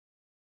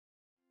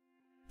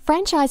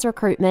Franchise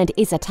recruitment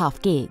is a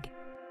tough gig.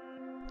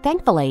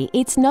 Thankfully,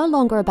 it's no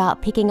longer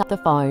about picking up the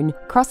phone,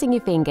 crossing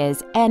your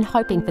fingers, and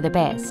hoping for the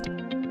best.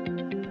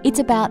 It's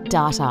about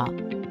data.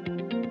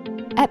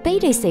 At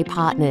BDC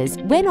Partners,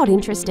 we're not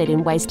interested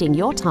in wasting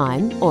your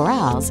time or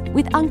ours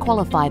with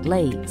unqualified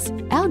leads.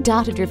 Our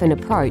data-driven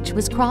approach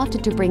was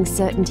crafted to bring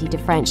certainty to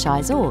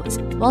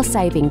franchisors while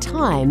saving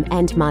time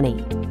and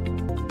money.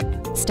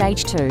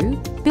 Stage 2,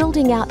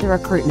 building out the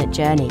recruitment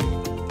journey.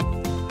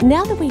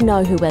 Now that we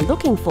know who we're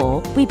looking for,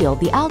 we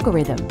build the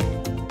algorithm.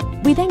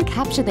 We then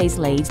capture these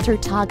leads through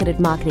targeted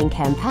marketing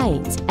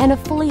campaigns and a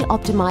fully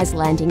optimised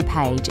landing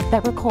page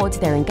that records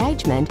their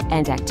engagement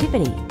and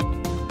activity.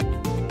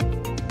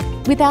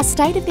 With our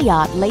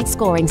state-of-the-art lead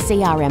scoring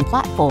CRM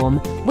platform,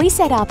 we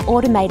set up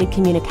automated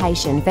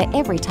communication for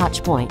every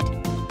touchpoint,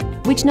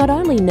 which not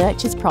only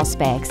nurtures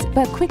prospects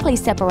but quickly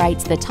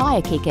separates the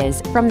tyre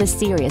kickers from the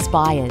serious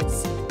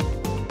buyers.